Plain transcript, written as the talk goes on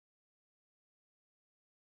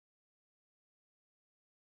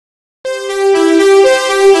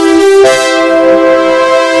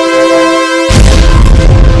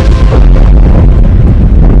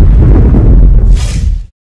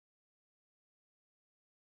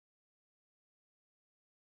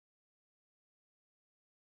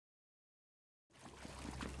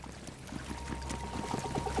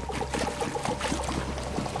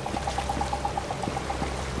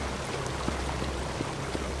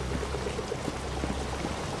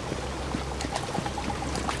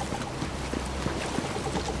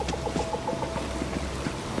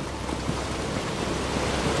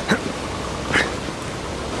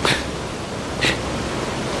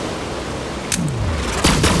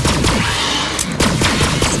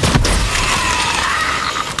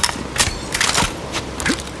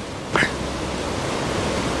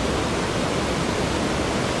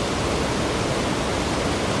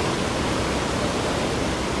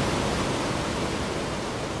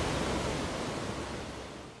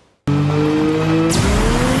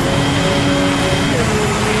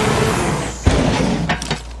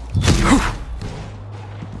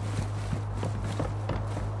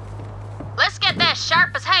get that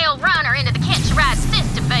sharp as hell runner into the catch-a-ride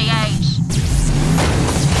system, BH.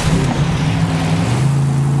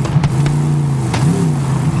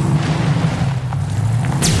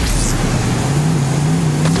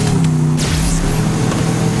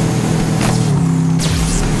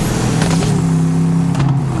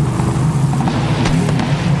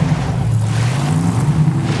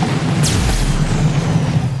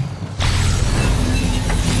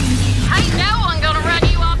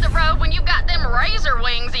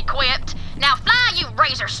 Equipped. Now fly, you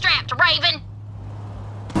razor-strapped raven!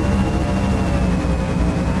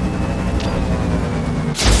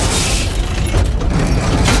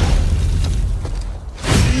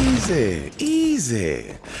 Easy,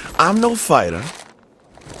 easy. I'm no fighter.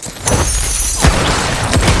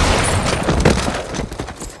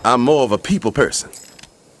 I'm more of a people person.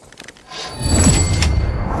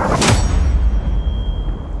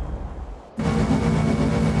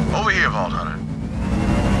 Over here, Vault Hunter.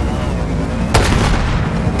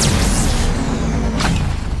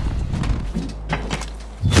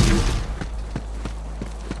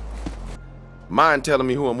 Mind telling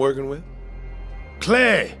me who I'm working with?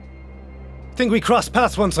 Clay! Think we crossed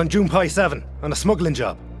paths once on June Pi 7 on a smuggling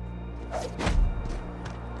job.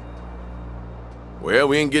 Well,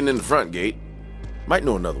 we ain't getting in the front gate. Might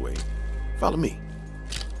know another way. Follow me.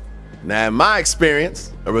 Now, in my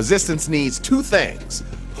experience, a resistance needs two things: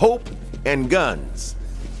 hope and guns.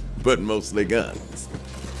 But mostly guns.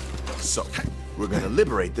 So, we're gonna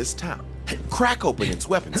liberate this town, crack open its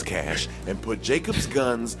weapons cache, and put Jacob's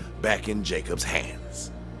guns back in Jacob's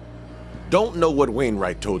hands. Don't know what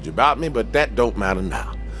Wainwright told you about me, but that don't matter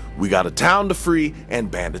now. We got a town to free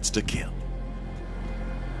and bandits to kill.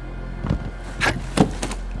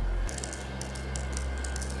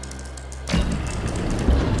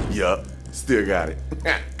 Yup, still got it.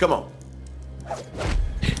 Come on.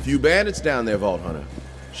 Few bandits down there, Vault Hunter.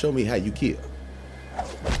 Show me how you kill.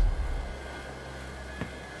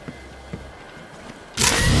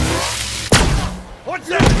 What's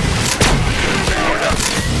that?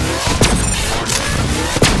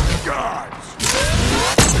 Gods!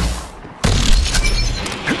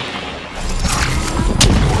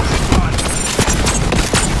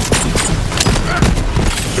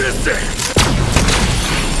 This thing!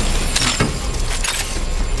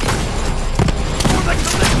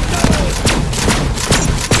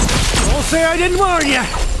 Don't say I didn't warn you!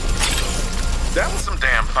 That was some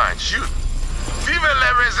damn fine shooting. Vive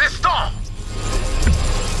la résistance!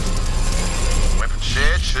 Weapon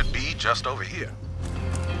shed should be just over here.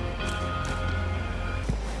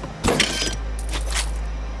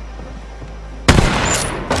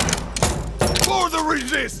 For the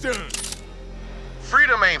resistance!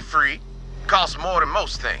 Freedom ain't free. Costs more than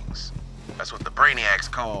most things. That's what the brainiacs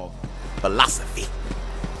call Philosophy.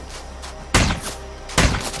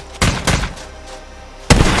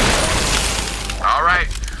 All right,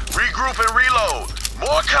 regroup and reload.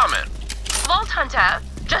 More coming. Vault Hunter,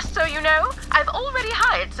 just so you know, I've already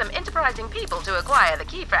hired some enterprising people to acquire the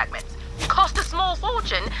key fragments. Cost a small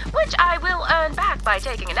fortune, which I will earn back by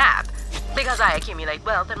taking a nap. Because I accumulate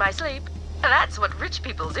wealth in my sleep. That's what rich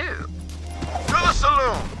people do. To the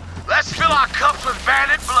saloon. Let's fill our cups with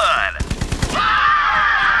bandit blood.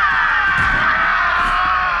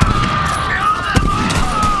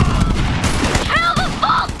 Kill the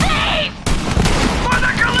vault thief! For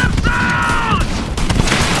the Calypsos!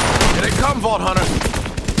 Here they come, Vault Hunter.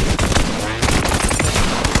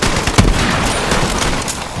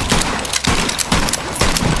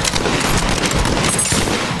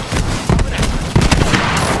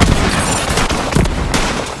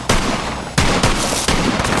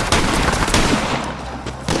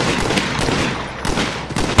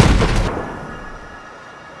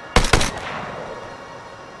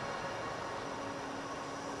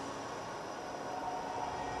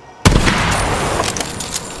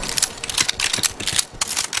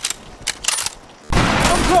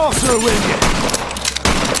 Closer, will you?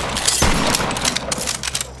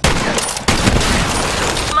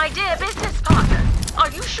 My dear business partner, are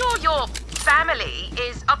you sure your family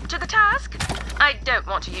is up to the task? I don't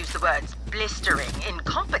want to use the words blistering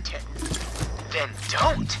incompetence. Then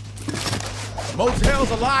don't.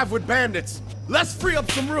 Motel's alive with bandits. Let's free up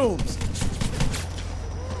some rooms.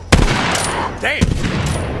 Damn.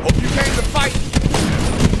 Hope you came to fight.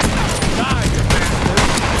 Die, you bastard.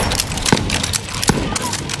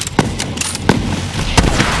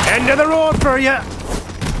 End of the road for you!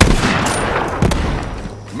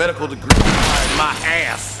 Medical degree behind my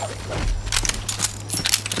ass.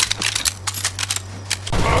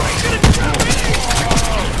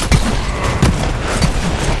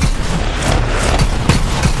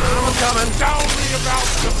 I'm coming down. about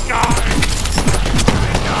the sky!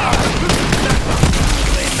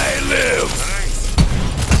 They may live!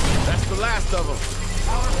 That's the last of them.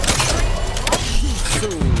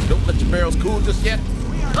 Soon. Don't let your barrels cool just yet.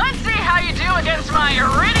 Let's see how you do against my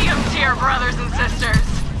iridium tier brothers and sisters.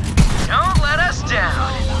 Don't let us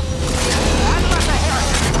down.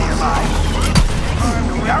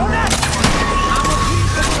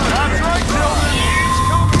 That's right, children!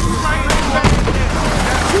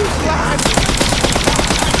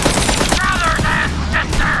 Brothers and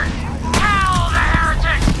sisters, kill the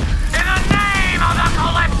heretics in the name of the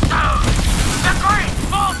Calypsos, the great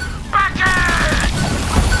wolf Beckett!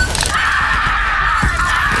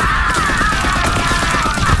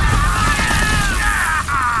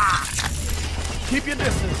 Keep your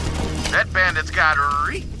distance. That bandit's got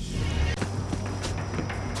reach.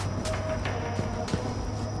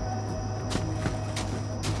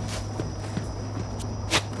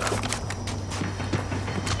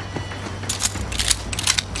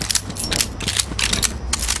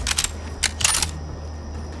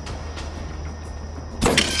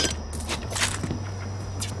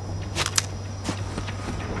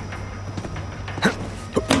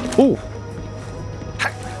 Ooh.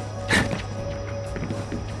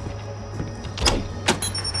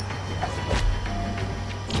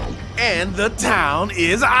 And the town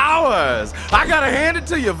is ours! I gotta hand it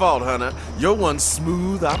to you, Vault Hunter. You're one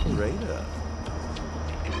smooth operator.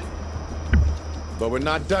 But we're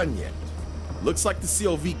not done yet. Looks like the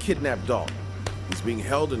COV kidnapped Dalton. He's being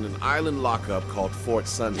held in an island lockup called Fort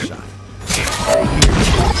Sunshine.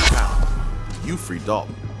 You free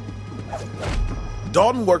Dalton.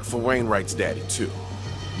 Dalton worked for Wainwright's daddy, too.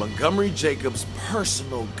 Montgomery Jacobs'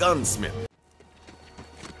 personal gunsmith.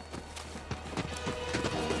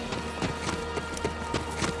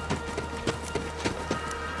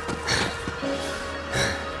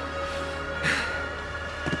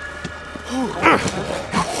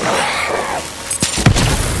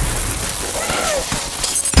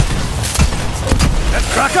 Let's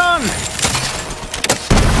crack on!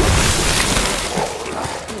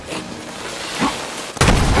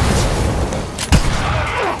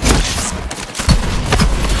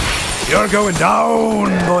 You're going down,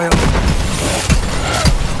 Boyle.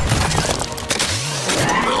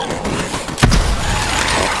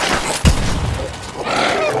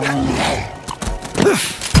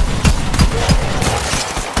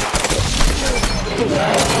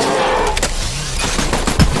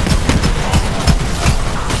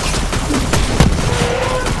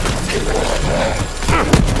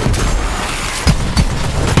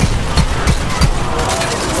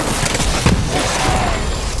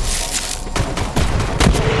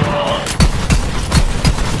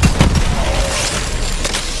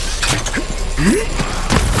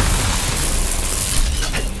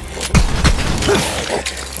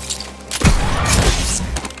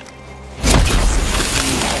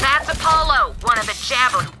 That's Apollo, one of the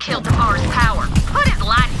Jabber who killed Tamar's power. Put his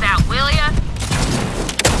lights out, will ya?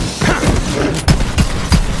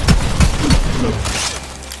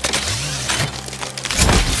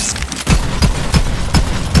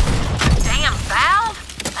 Damn valve!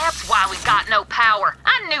 That's why we got no power.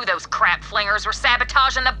 I knew those crap flingers were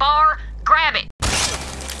sabotaging the bar. Grab it.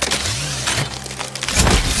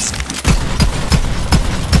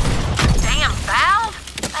 Damn valve!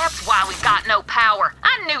 That's why we got no power.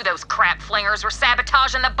 I knew those crap flingers were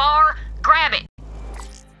sabotaging the bar. Grab it.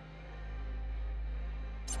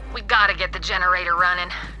 We gotta get the generator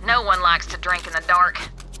running. No one likes to drink in the dark,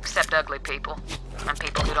 except ugly people. And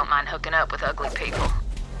people who don't mind hooking up with ugly people.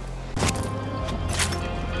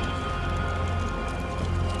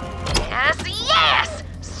 Yes, yes!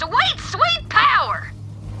 Sweet, sweet power!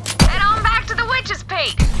 Head on back to the Witch's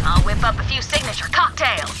Peak. I'll whip up a few signature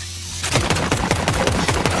cocktails.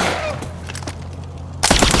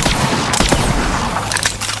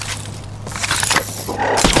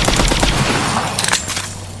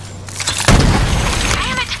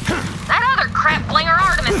 Damn it! That other crap blinger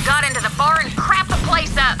Artemis got into the bar and crapped the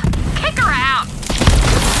place up. Kick her out.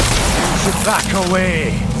 Back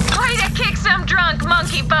away. Way to kick some drunk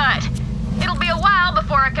monkey butt. It'll be a while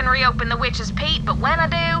before I can reopen the Witch's Peak, but when I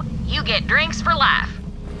do, you get drinks for life.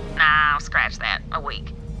 Nah, I'll scratch that. A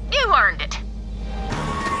week. You earned it.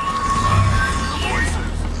 Voices,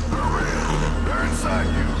 they're real. They're inside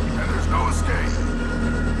you, and there's no escape.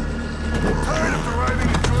 Tired of deriving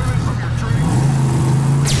enjoyment from your drinks?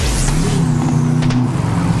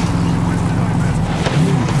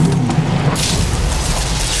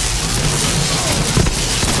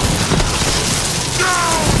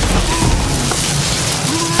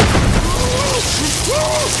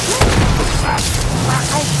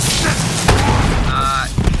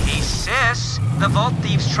 The Vault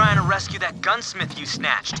Thief's trying to rescue that gunsmith you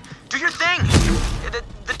snatched. Do your thing!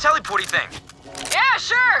 The teleporty thing. Yeah,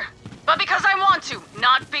 sure. But because I want to,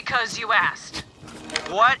 not because you asked.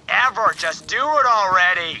 Whatever, just do it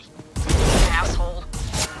already! Asshole.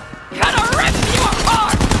 Gonna rip you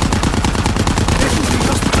apart! This will be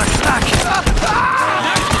just a crack.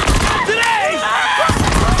 Today!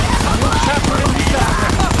 Chapter in the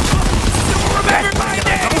saga. Remember my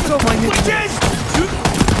name! Also my nickname.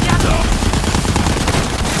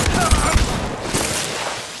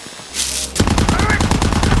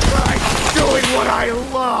 Doing what I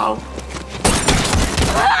love!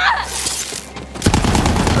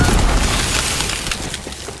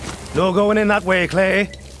 No going in that way, Clay.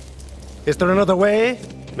 Is there another way?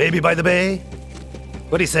 Maybe by the bay?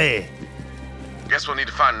 What'd he say? Guess we'll need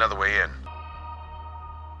to find another way in.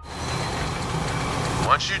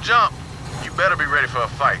 Once you jump, you better be ready for a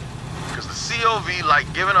fight. Because the COV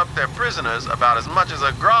like giving up their prisoners about as much as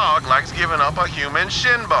a grog likes giving up a human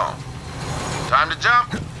shin bone. Time to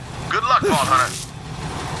jump. Good luck, Vault Hunter.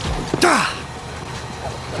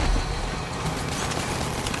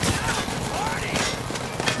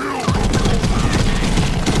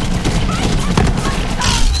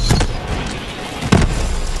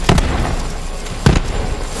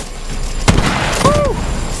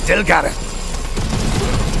 Still got it.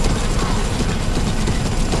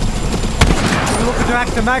 Look at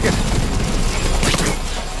Drax the maggot.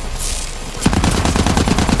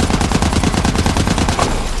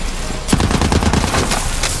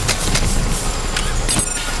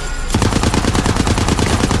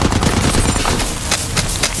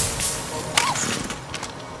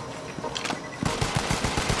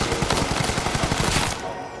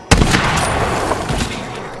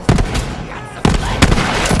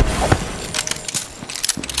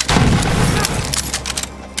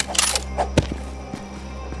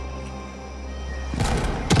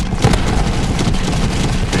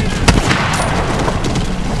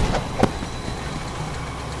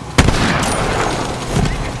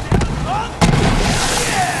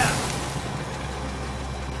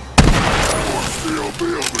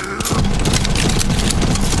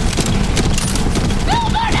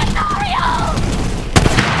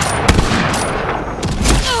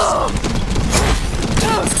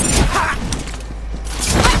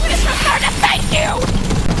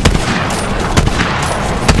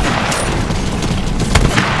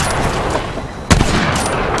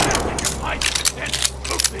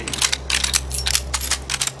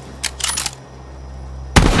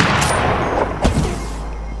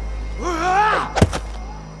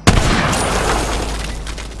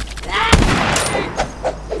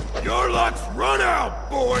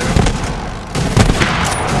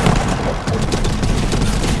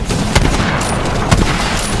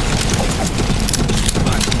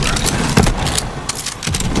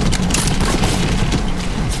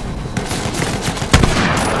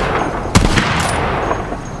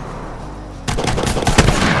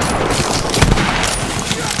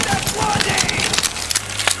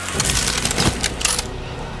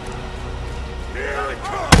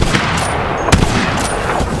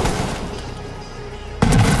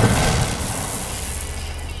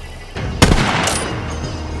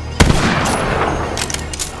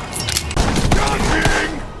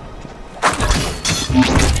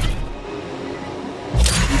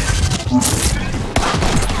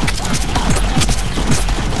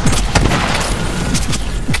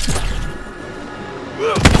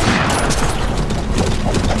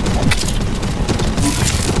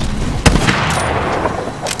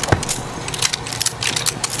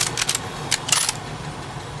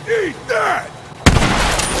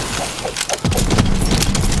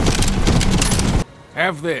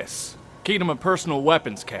 Have this. Keep 'em a personal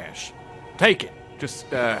weapons cache. Take it. Just,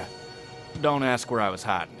 don't ask where I was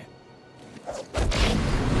hiding it.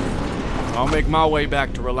 I'll make my way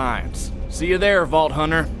back to Reliance. See you there, Vault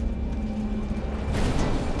Hunter.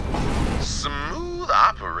 Smooth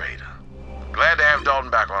operator. Glad to have Dalton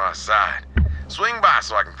back on our side. Swing by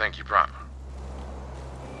so I can thank you proper.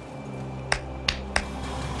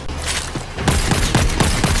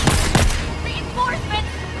 Reinforcements!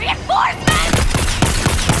 Reinforcements!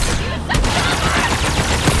 Use the cover!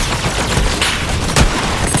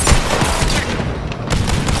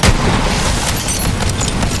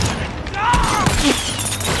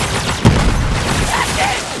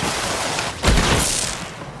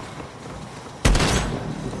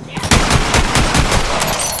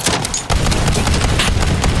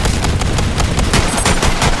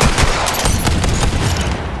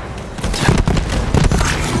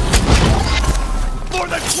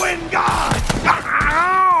 Twin God!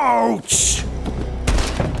 Ouch!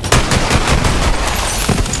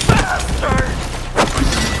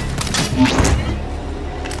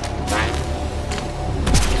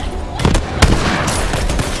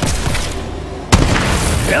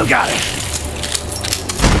 got it.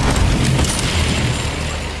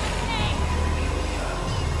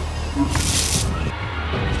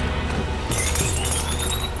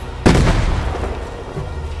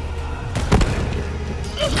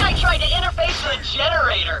 This guy tried to interface with a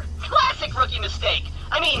generator. Classic rookie mistake.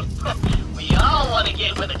 I mean, we all want to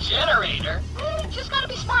get with a generator. Just gotta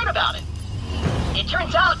be smart about it. It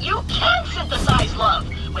turns out you can synthesize love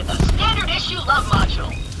with a standard issue love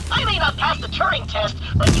module. I may not pass the Turing test,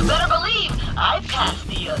 but you better believe I passed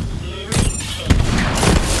the Turing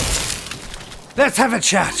test. Let's have a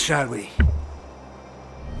chat, shall we?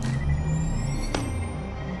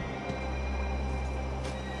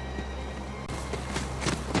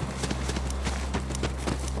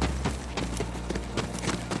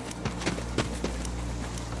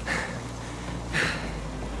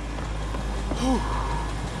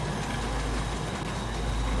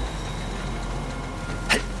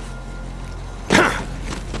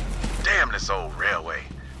 Damn this old railway.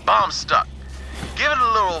 Bomb stuck. Give it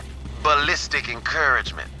a little ballistic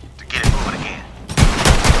encouragement to get it moving again.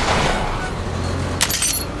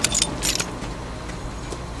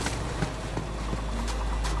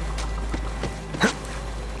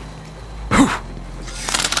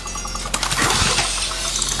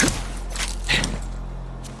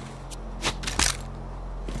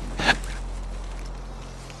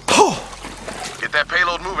 Get that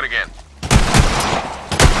payload moving again.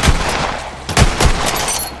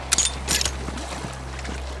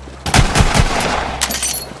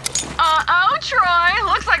 Uh-oh, Troy.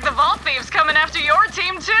 Looks like the Vault Thieves coming after your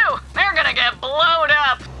team, too. They're gonna get blown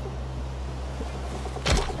up.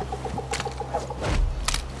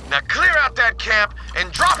 Now clear out that camp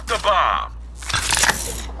and drop the bomb.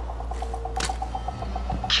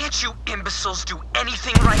 Can't you imbeciles do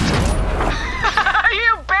anything right?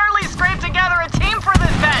 You barely scraped together a team for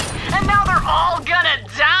this bet, and now they're all gonna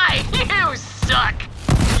die. You suck.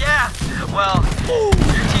 Yeah, well,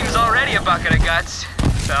 your team's already a bucket of guts,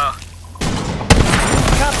 so...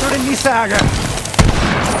 Captured in the saga.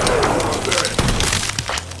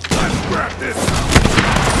 Let's grab this.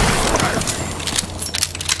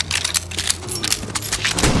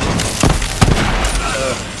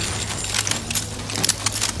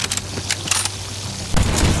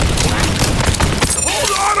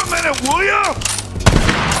 Hold on a minute, will ya?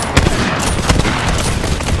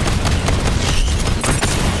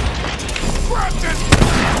 Grab this.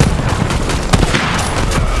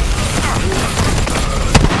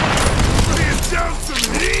 Laying down some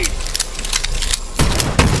heat.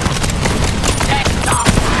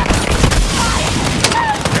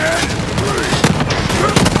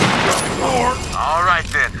 All right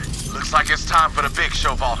then. Looks like it's time for the big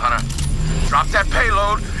show, Vault Hunter. Drop that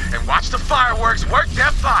payload and watch the fireworks work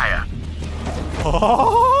that fire.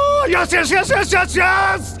 Oh, yes, yes, yes, yes, yes,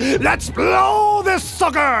 yes! Let's blow this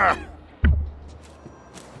sucker!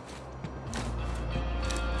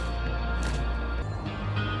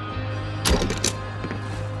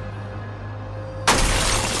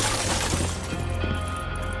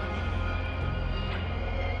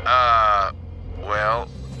 Well,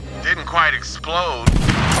 didn't quite explode,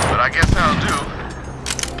 but I guess that'll do.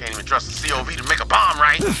 Can't even trust the COV to make a bomb,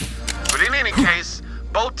 right? But in any case,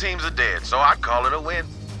 both teams are dead, so I call it a win.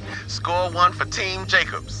 Score 1 for Team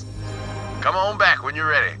Jacobs. Come on back when you're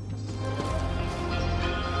ready.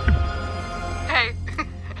 Hey,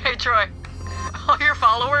 hey, Troy. All your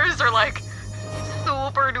followers are like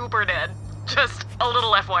super duper dead. Just a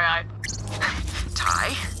little FYI.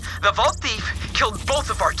 Ty, the Vault Thief killed both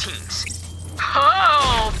of our teams.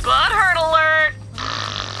 Oh, butthurt alert!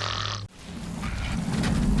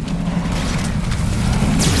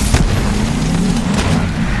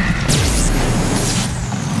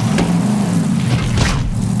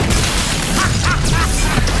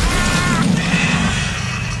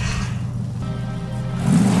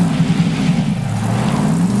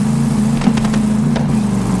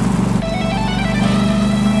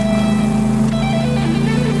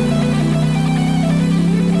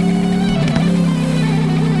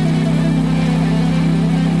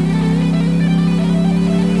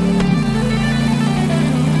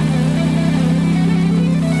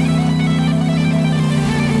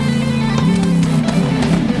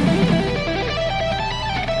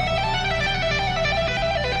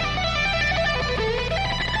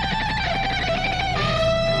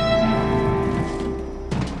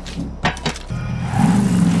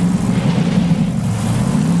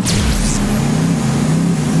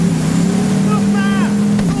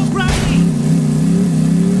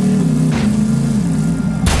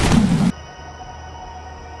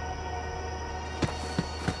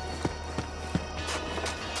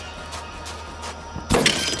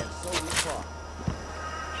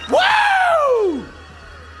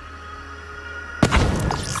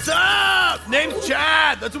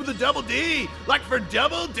 That's with a double D, like for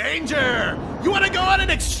double danger. You wanna go on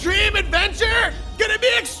an extreme adventure? Gonna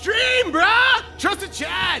be extreme, bruh! Trust a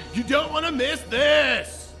Chad, you don't wanna miss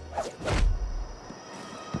this.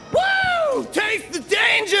 Woo! Taste the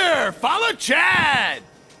danger! Follow Chad!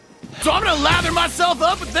 So I'm gonna lather myself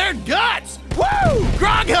up with their guts! Woo!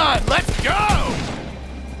 Grog hunt, let's go!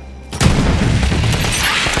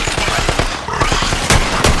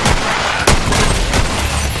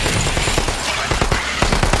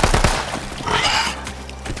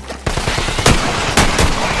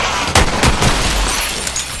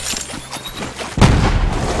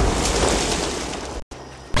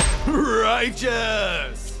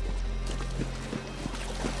 Righteous!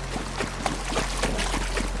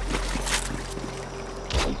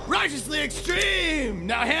 Righteously extreme!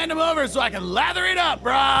 Now hand him over so I can lather it up,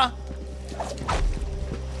 brah!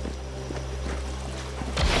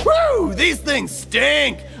 Woo! These things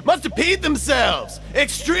stink! Must have peed themselves!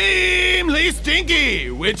 Extremely stinky!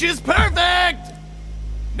 Which is perfect!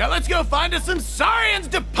 Now let's go find us some Saurians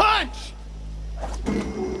to punch!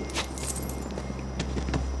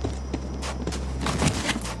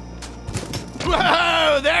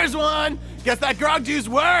 Whoa! There's one! Guess that grog juice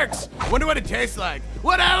works! Wonder what it tastes like.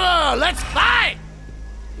 Whatever! Let's fight!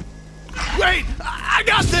 Wait! I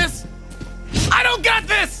got this! I don't got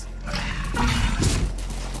this!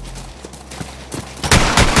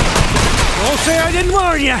 Don't say I didn't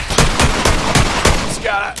warn you! Just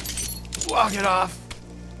gotta walk it off.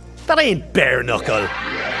 That ain't bare knuckle.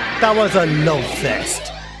 That was a love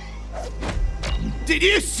fest. Did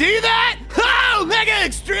you see that? Oh! Mega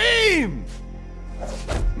extreme!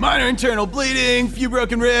 Minor internal bleeding, few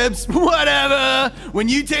broken ribs, whatever. When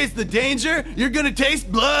you taste the danger, you're gonna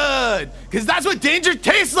taste blood. Cause that's what danger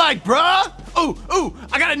tastes like, bruh! Ooh,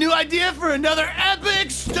 I got a new idea for another epic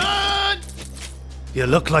stunt! You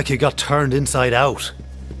look like you got turned inside out.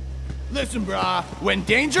 Listen, brah, when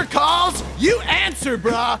danger calls, you answer,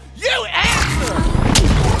 brah! You answer!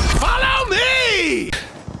 Follow me!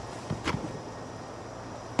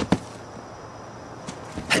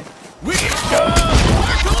 We go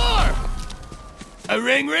hardcore! A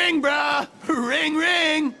ring ring, brah! Ring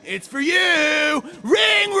ring! It's for you!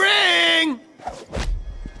 Ring ring!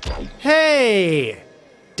 Hey!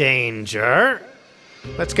 Danger!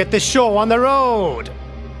 Let's get this show on the road!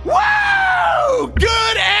 Woo!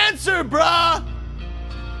 Good answer, brah!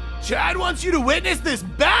 Chad wants you to witness this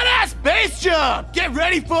badass base jump! Get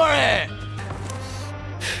ready for it!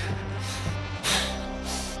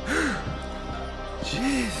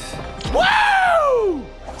 Jeez. Woo!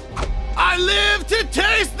 I live to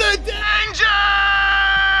taste the danger!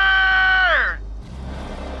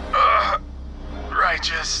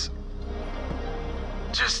 Righteous.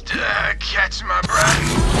 Just catch my breath.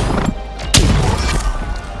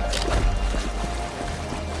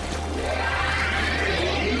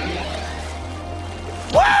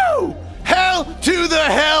 Woo! Hell to the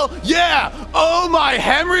hell, yeah! Oh, my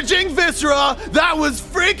hemorrhaging viscera, that was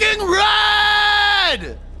freaking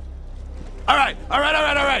rad! All right.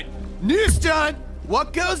 New stunt,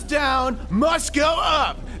 what goes down must go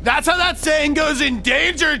up. That's how that saying goes in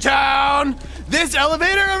Danger Town. This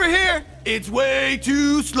elevator over here, it's way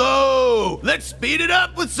too slow. Let's speed it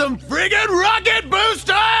up with some friggin' rocket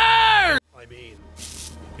boosters! I mean,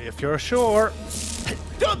 if you're sure.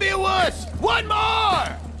 Don't be a wuss! One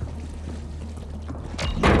more!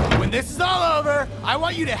 When this is all over, I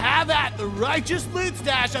want you to have at the righteous loot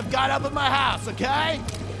stash I've got up at my house, okay?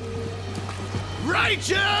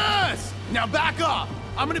 Righteous! Now back off.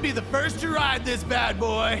 I'm gonna be the first to ride this bad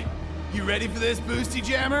boy. You ready for this, Boosty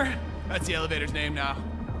Jammer? That's the elevator's name now.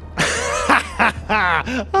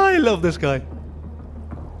 I love this guy.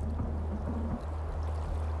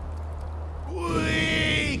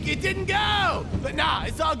 Weak! It didn't go! But nah,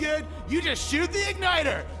 it's all good. You just shoot the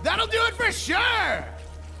igniter. That'll do it for sure!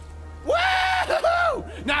 Woo!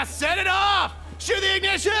 Now set it off! Shoot the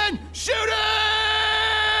ignition! Shoot it!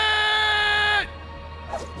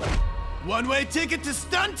 One-way ticket to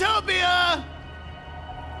Stuntopia!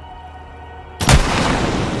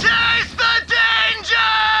 Taste the danger!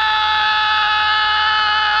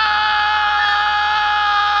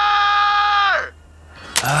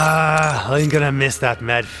 I'm gonna miss that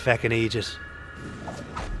mad feckin' Aegis.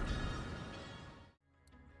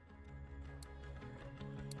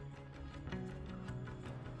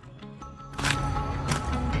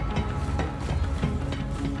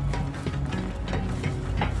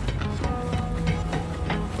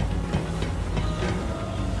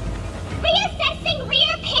 Reassessing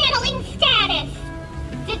rear paneling status.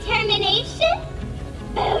 Determination?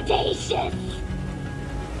 Bodacious.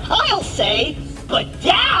 I'll say, but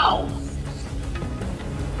down!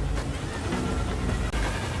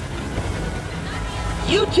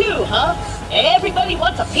 You too, huh? Everybody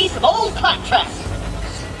wants a piece of old claptrap.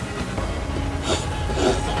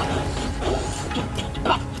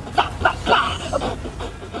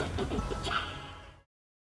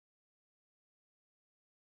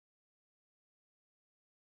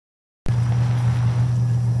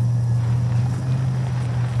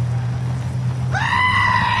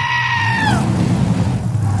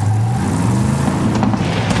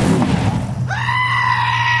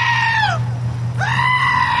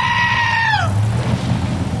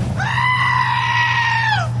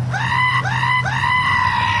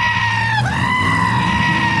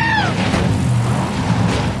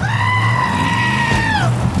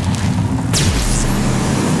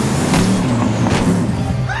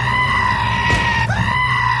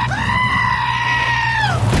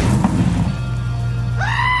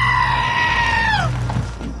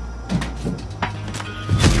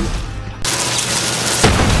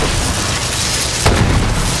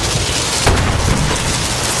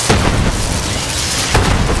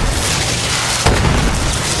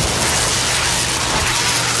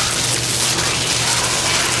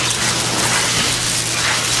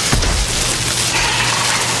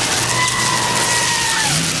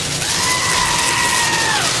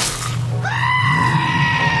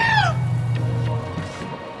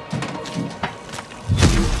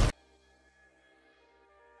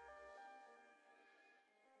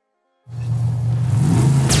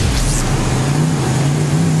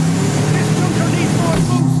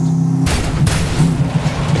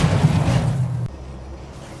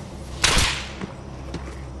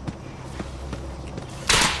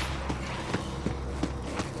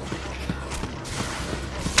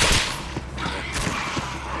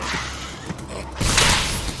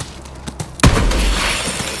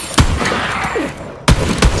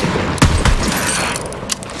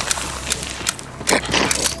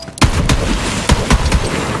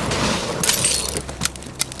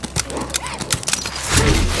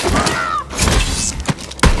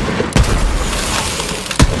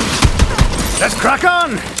 Let's crack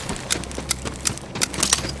on!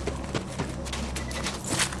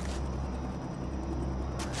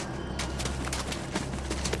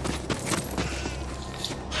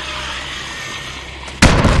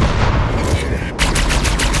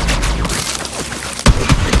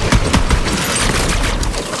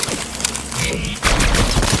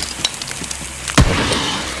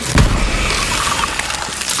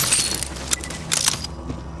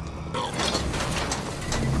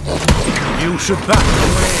 You should back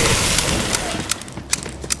away.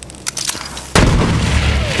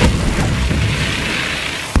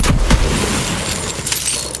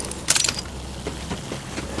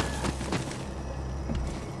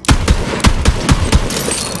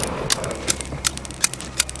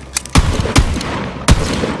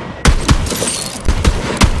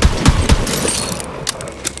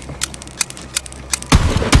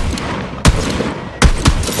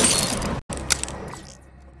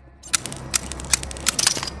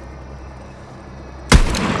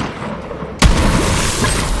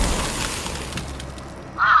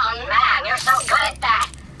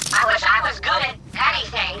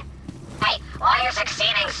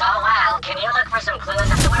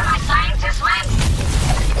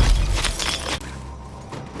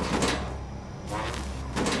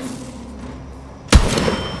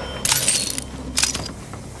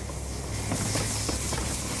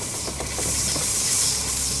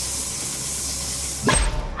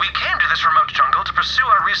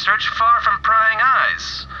 Research far from prying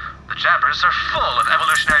eyes. The Jabbers are full of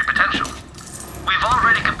evolutionary potential. We've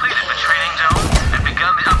already completed the training dome and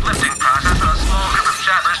begun the uplifting process on a small group of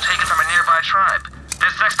Jabbers taken from a nearby tribe.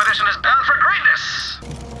 This expedition is bound for greatness!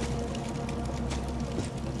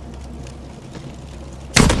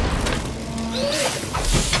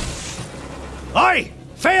 Oi!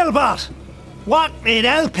 Failbot! What in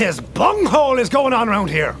Elpis bunghole is going on around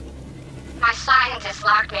here? My scientists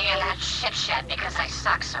locked me in that shit shed because I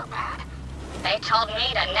suck so bad. They told me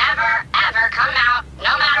to never, ever come out,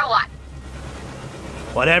 no matter what.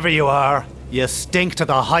 Whatever you are, you stink to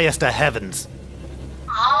the highest of heavens.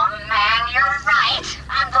 Oh man, you're right.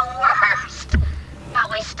 I'm the worst. But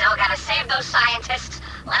we still gotta save those scientists.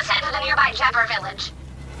 Let's head to the nearby Jabber village.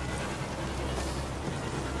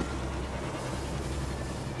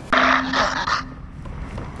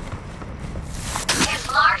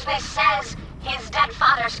 His largeness says his dead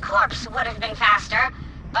father's corpse would have been faster,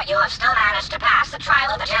 but you have still managed to pass the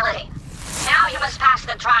trial of agility. Now you must pass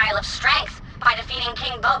the trial of strength by defeating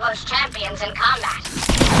King Bobo's champions in combat.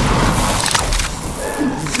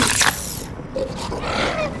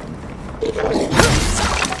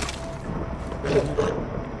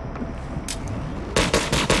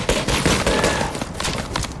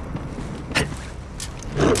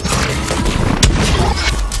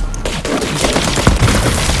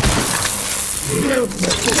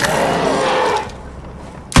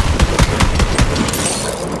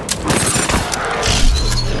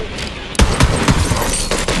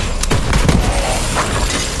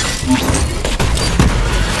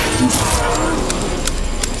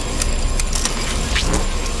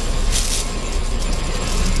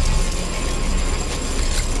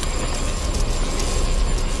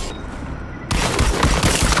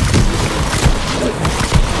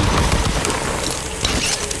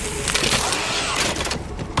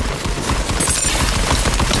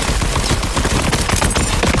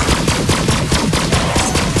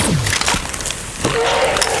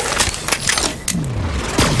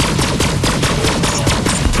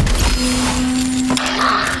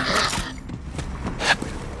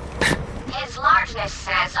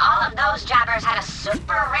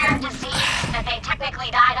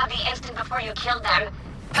 before you killed them,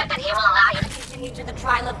 but that he will allow you to continue to the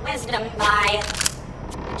trial of wisdom by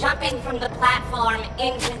jumping from the platform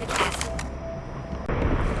into the castle.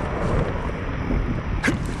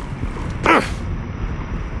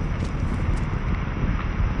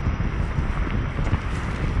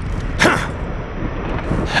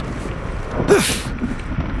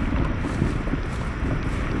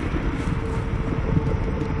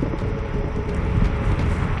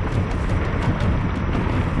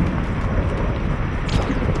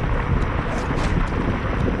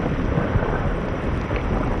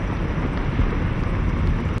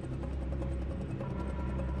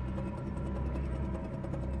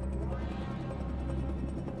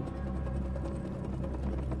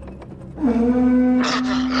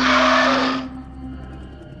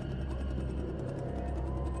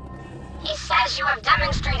 He says you have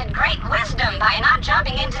demonstrated great wisdom by not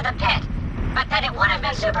jumping into the pit, but that it would have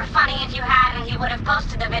been super funny if you had, and he would have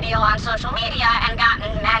posted the video on social media and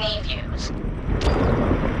gotten many views.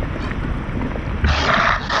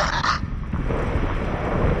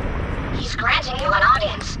 He's granting you an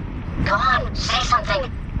audience. Go on, say something.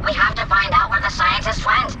 We have to find out where the scientist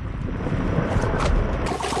went.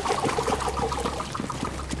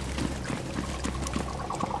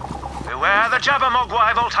 Beware the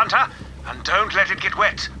Jabbermogwai, Vault Hunter, and don't let it get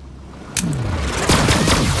wet.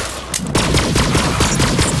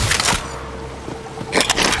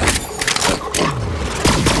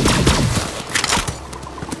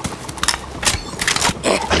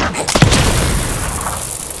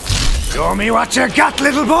 Show me what you got,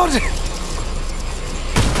 little bud!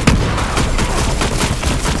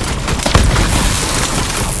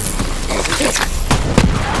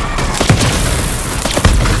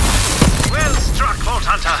 Well struck, Vault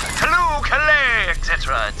Hunter. Callooh, Calais,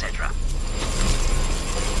 etc., etc.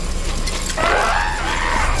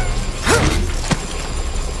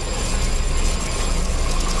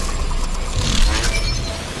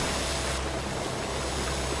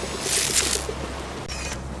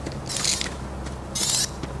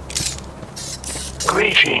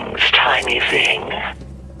 Greetings, tiny thing.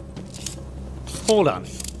 Hold on.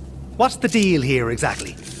 What's the deal here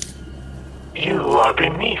exactly? You are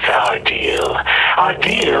beneath our deal. Our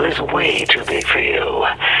deal is way too big for you.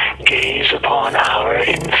 Gaze upon our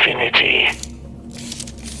infinity.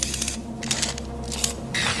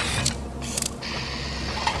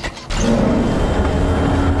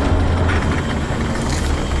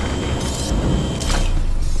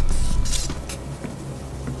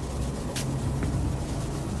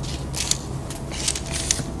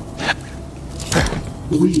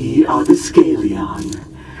 We are the Scalion.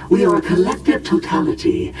 We are a collective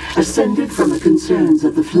totality, ascended from the concerns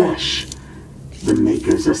of the flesh. The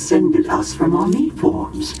Makers ascended us from our meat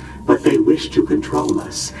forms, but they wished to control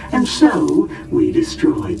us, and so we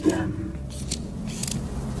destroyed them.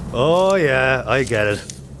 Oh yeah, I get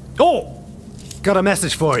it. Oh! Got a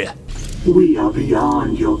message for you. We are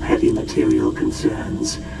beyond your petty material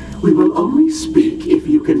concerns. We will only speak if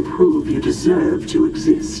you can prove you deserve to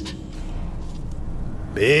exist.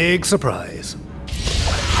 Big surprise.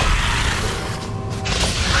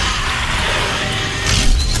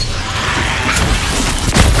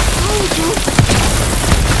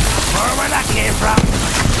 Where that came from?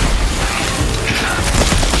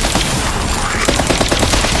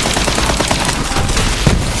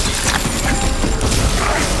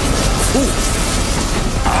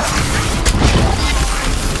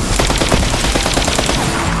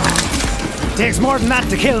 Takes more than that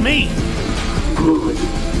to kill me. Good.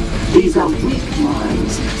 These are weak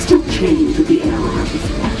minds, still chained to the error of the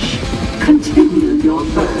flesh. Continue your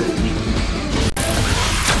purge.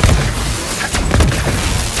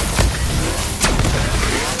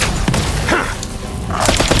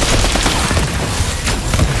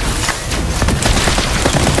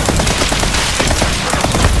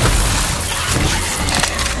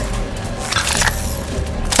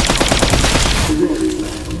 Very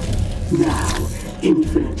well. Now,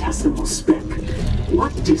 infinitesimal speck.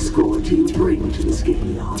 What discord do you bring to the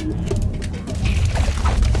Scalion?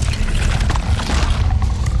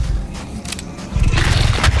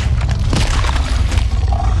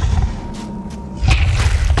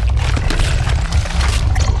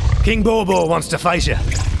 King Bobo wants to fight you.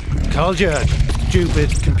 Called you a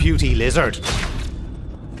stupid, computey lizard.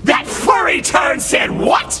 That furry turd said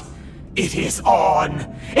what? It is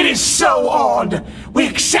on. It is so on. We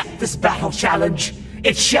accept this battle challenge.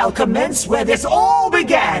 It shall commence where this all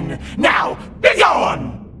began. Now,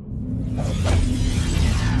 begone!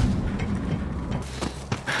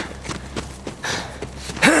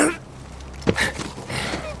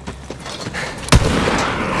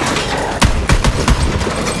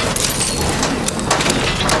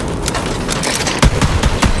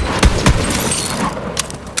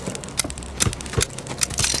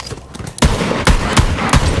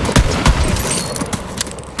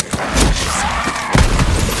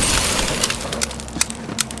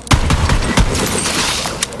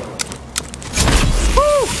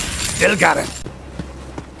 Still got it.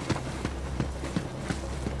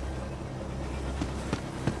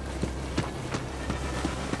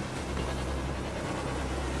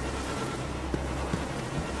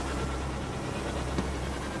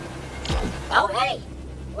 Oh, hey.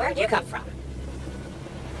 Where'd you come from?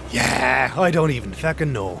 Yeah, I don't even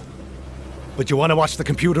fucking know. But you want to watch the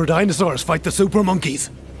computer dinosaurs fight the super monkeys?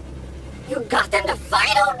 You got them to fight?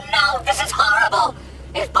 Oh no, this is horrible!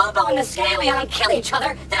 If Bobo and the Scaleon kill each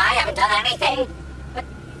other, then I haven't done anything. But,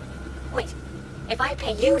 wait, if I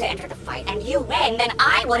pay you to enter the fight and you win, then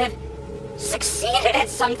I would have succeeded at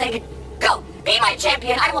something. Go, be my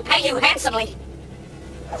champion, I will pay you handsomely.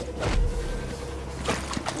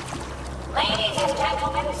 Ladies and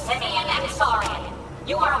gentlemen, Simeon and Saurian,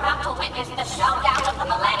 you are about to witness the showdown of the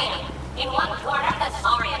millennium. In one corner, the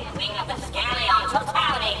Saurian queen of the Scaleon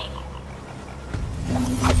totality.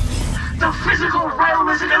 The physical realm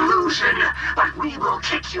is an illusion, but we will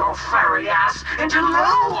kick your furry ass into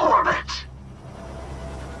low orbit.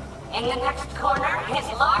 In the next corner, his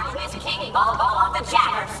largeness King Bobo of the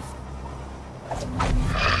Jabbers.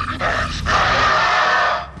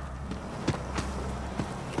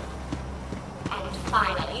 And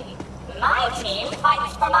finally, my team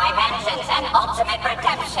fights for my vengeance and ultimate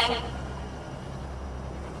redemption.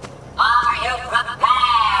 Are you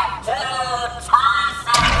prepared to toss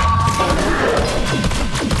it?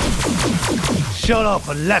 Shut up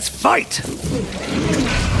and let's fight!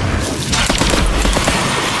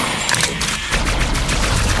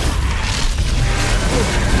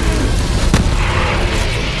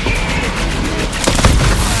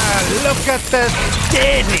 Look at the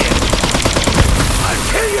stadium! I'll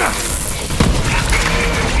kill you!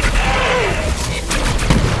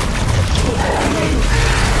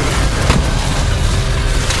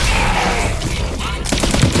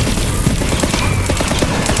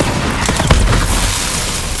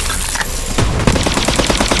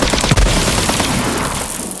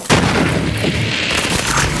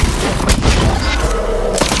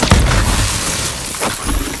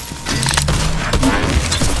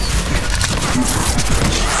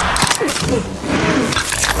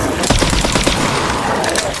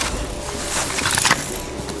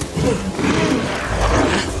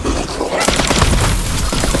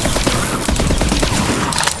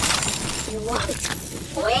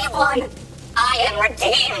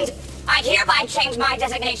 Change my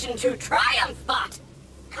designation to Triumph Bot.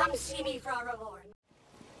 Come see me for a reward.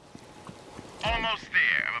 Almost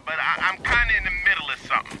there, but I'm kind of in the middle of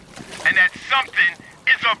something. And that something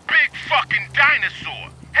is a big fucking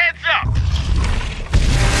dinosaur. Heads up!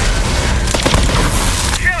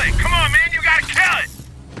 Kill it! Come on, man, you gotta kill it!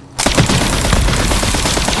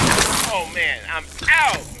 Oh, man, I'm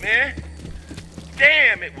out, man.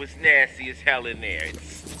 Damn, it was nasty as hell in there. It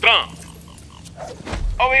stunk.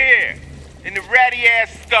 Over here. In the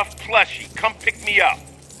ratty-ass stuffed plushie. Come pick me up.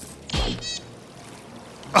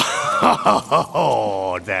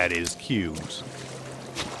 Oh, that is cute.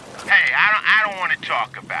 Hey, I don't want to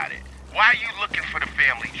talk about it. Why are you looking for the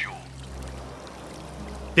family jewel?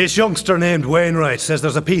 This youngster named Wainwright says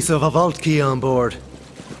there's a piece of a vault key on board.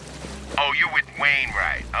 Oh, you're with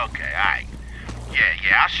Wainwright. Okay, alright.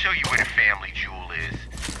 Yeah, I'll show you where the family jewel is.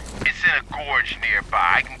 It's in a gorge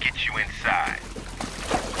nearby. I can get you inside.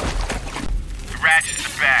 Ratchets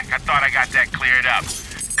are back. I thought I got that cleared up.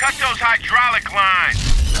 Cut those hydraulic lines!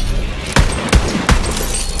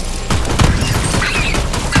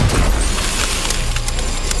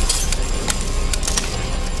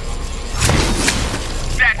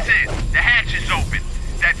 That's it. The hatch is open.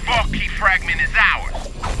 That vault key fragment is ours.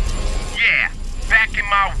 Yeah, back in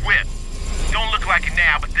my whip. Don't look like it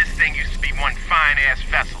now, but this thing used to be one fine-ass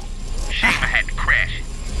vessel. Shame I had to crash it.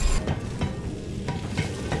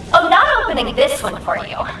 Oh, not opening this one for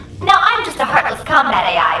you. Now, I'm just a heartless combat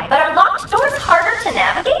AI, but are locked doors harder to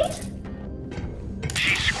navigate?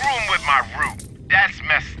 She's screwing with my route. That's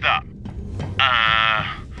messed up.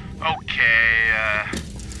 Okay,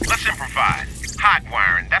 let's improvise. Hot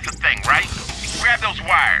wiring, that's a thing, right? Grab those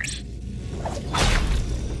wires.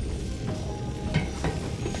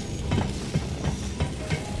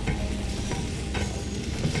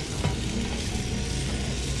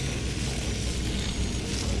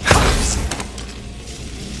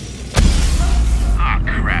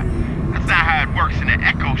 Crap. That's not how it works in the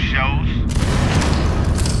Echo shows.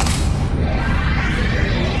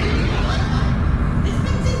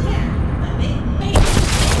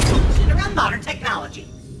 Around modern technology.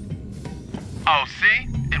 Oh, see?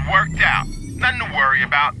 It worked out. Nothing to worry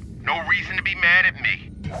about. No reason to be mad at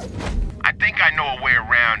me. I think I know a way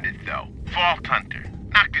around it, though. Vault Hunter.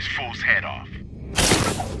 Knock this fool's head off.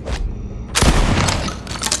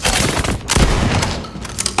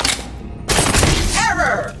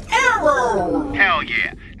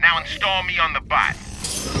 install me on the bot.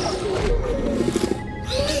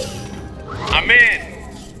 I'm in.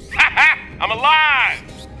 Haha! I'm alive!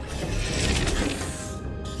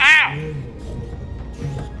 Ow!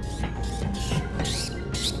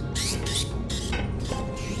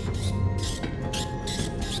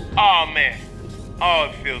 Oh man. Oh,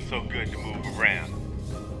 it feels so good to move around.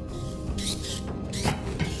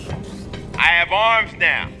 I have arms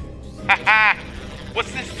now. Haha!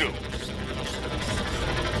 What's this do?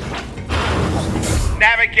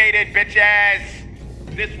 Navigate it, bitch ass!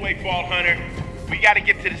 This way, Vault Hunter. We gotta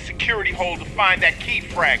get to the security hole to find that key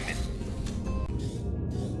fragment.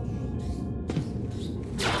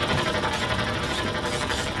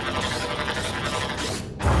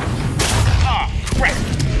 Oh, crap!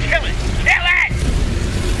 Kill it! Kill it!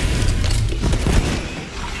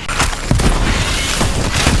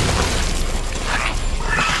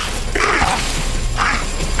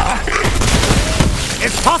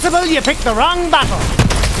 It's possible you picked the wrong battle.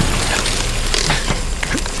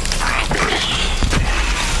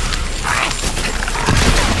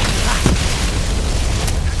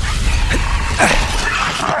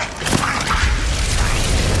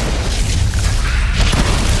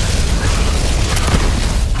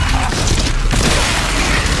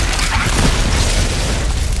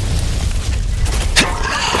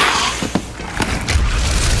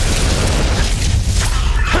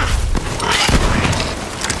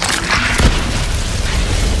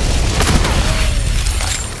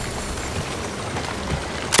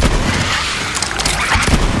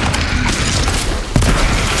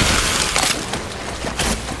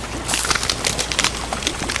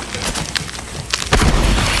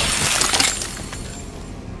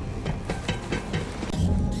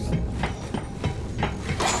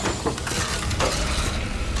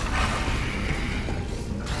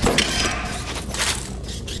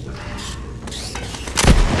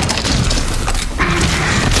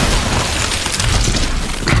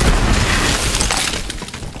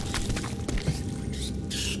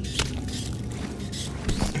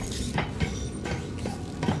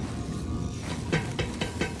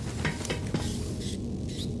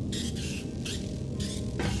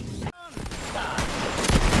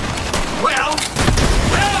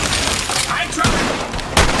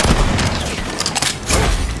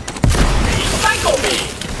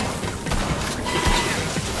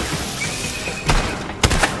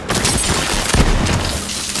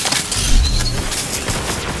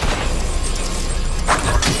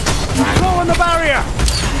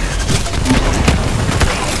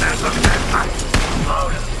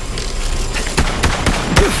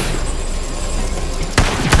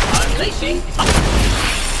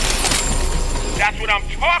 That's what I'm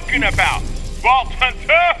talking about! Vault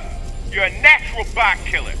Hunter! You're a natural bot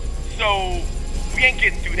killer. So, we ain't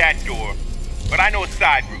getting through that door. But I know a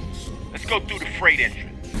side route. Let's go through the freight entrance.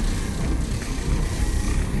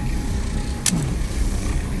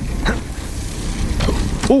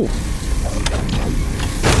 Ooh.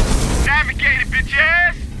 Navigate it, bitch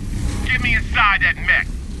ass! Get me inside that mech.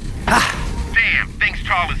 Damn, thing's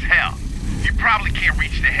tall as hell. You probably can't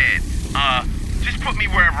reach the head. Just put me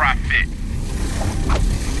wherever I fit.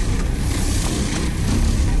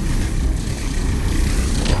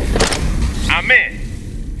 I'm in.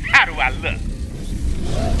 How do I look?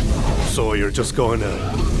 So you're just going to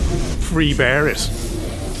free bear it?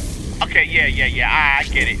 Okay, yeah, I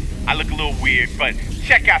get it. I look a little weird, but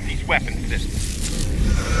check out these weapon systems.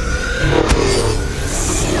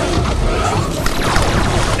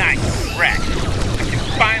 Nice, rack. I can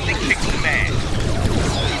finally kick some ass.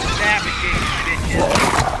 Navigate,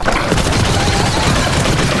 bitches.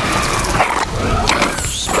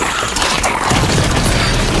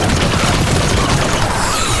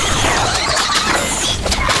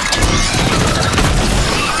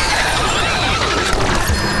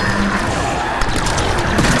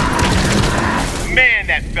 Man,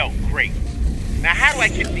 that felt great. Now, how do I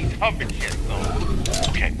get these hover jets on?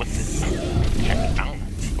 Okay, what's this? Check it out.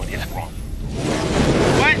 What is wrong?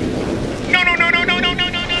 What? No!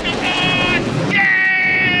 Yeah!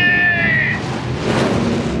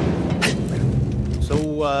 So,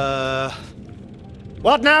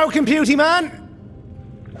 what now, computy man?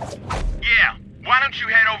 Yeah, why don't you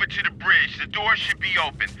head over to the bridge? The door should be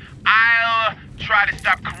open. I'll try to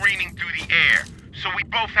stop careening through the air, so we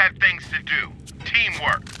both have things to do.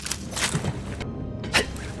 Teamwork.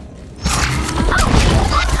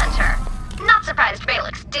 Hunter. Not surprised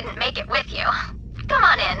Balix didn't make it with you. Come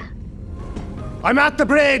on in. I'm at the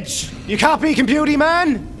bridge. You copy, computy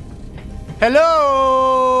man?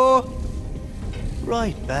 Hello?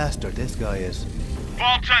 Right bastard, this guy is.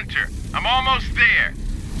 Vault Hunter, I'm almost there.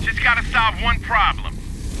 Just gotta solve one problem.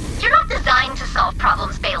 You're not designed to solve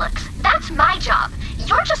problems, Balix. That's my job.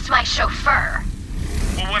 You're just my chauffeur.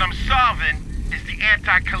 Well, what I'm solving is the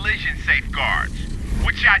anti-collision safeguards,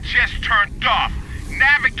 which I just turned off.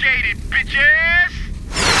 Navigate it, bitches!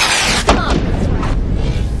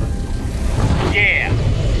 Yeah,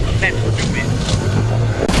 let's do it.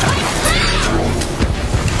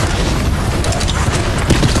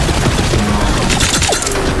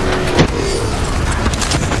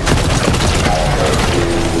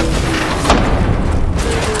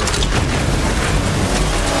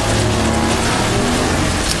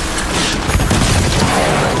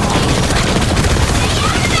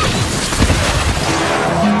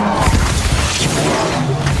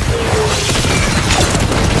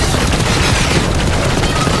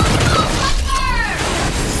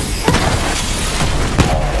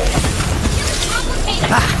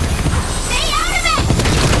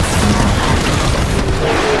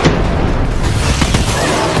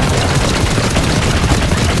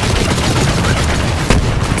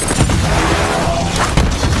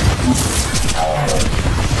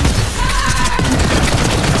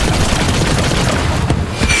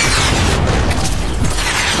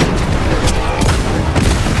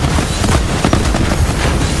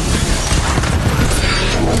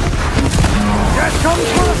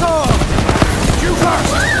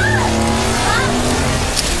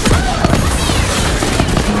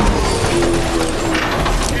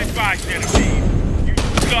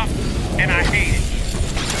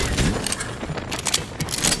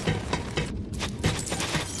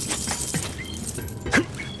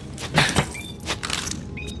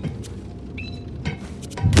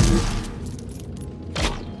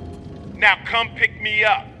 Now come pick me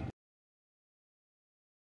up.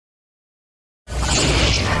 I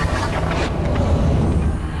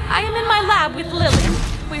am in my lab with Lily.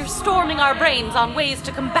 We're storming our brains on ways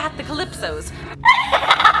to combat the Calypsos.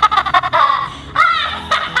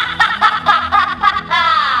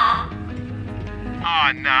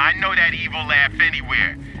 Oh, nah, I know that evil laugh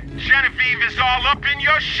anywhere. Genevieve is all up in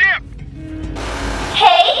your ship.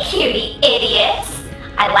 Hey, cutie idiots.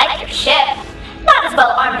 I like your ship. Not as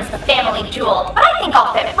well armed as the family jewel, but I think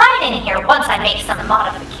I'll fit right in here once I make some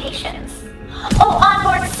modifications. Oh,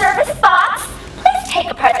 onboard service bots, please take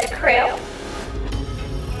apart the crew.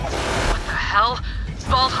 What the hell?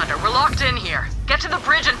 Vault Hunter, we're locked in here. Get to the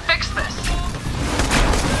bridge and fix this.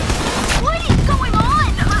 What is going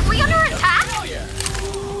on? Are we under attack?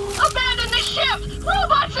 Abandon the ship!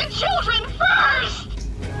 Robots and children first!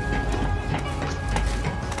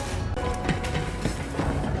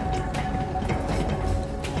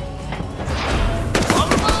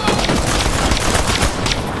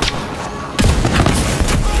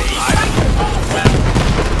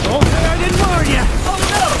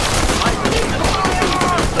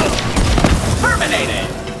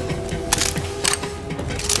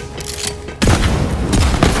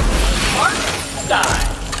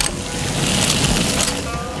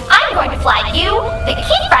 I'm going to fly you, the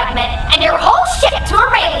key fragment, and your whole ship to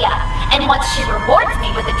Aurelia. And once she rewards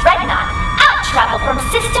me with a dreadnought, I'll travel from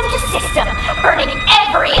system to system, burning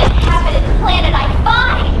every inhabited planet I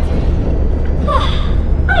find.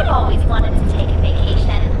 I've always wanted to take a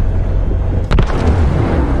vacation.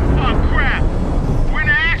 Oh, crap. We're in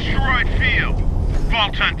an asteroid field.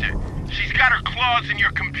 Vault Hunter, she's got her claws in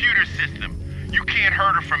your computer system. You can't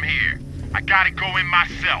hurt her from here. I gotta go in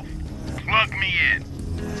myself. Plug me in.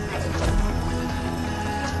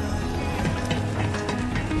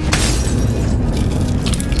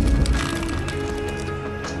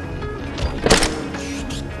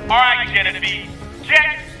 All right, Genevieve,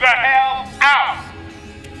 get the hell out!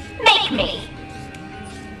 Make me.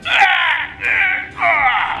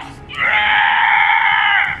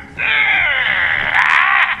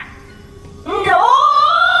 No!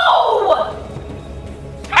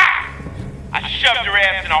 I shoved her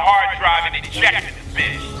ass in a hard drive and ejected the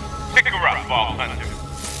bitch. Pick her up, Vault Hunter.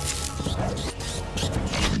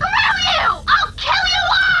 Screw you! I'll kill you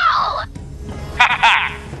all!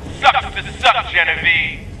 Ha! Sucks to suck,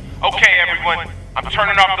 Genevieve. Okay, everyone, I'm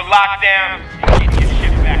turning off the lockdown and getting your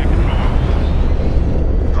shit back to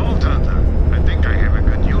normal. Vault Hunter, I think I have a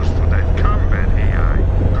good use for that combat AI.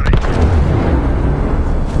 Great.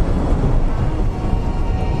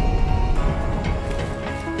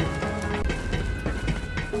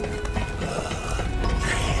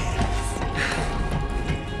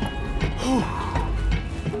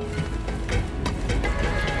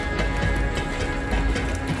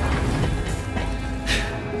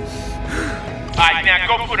 Alright, now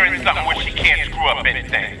go put her in something where she can't screw up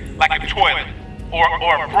anything. Like a toilet. Or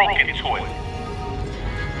a broken toilet.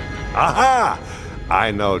 Aha!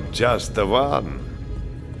 I know just the one.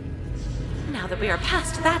 that we are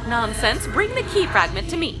past that nonsense, bring the key fragment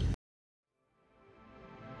to me.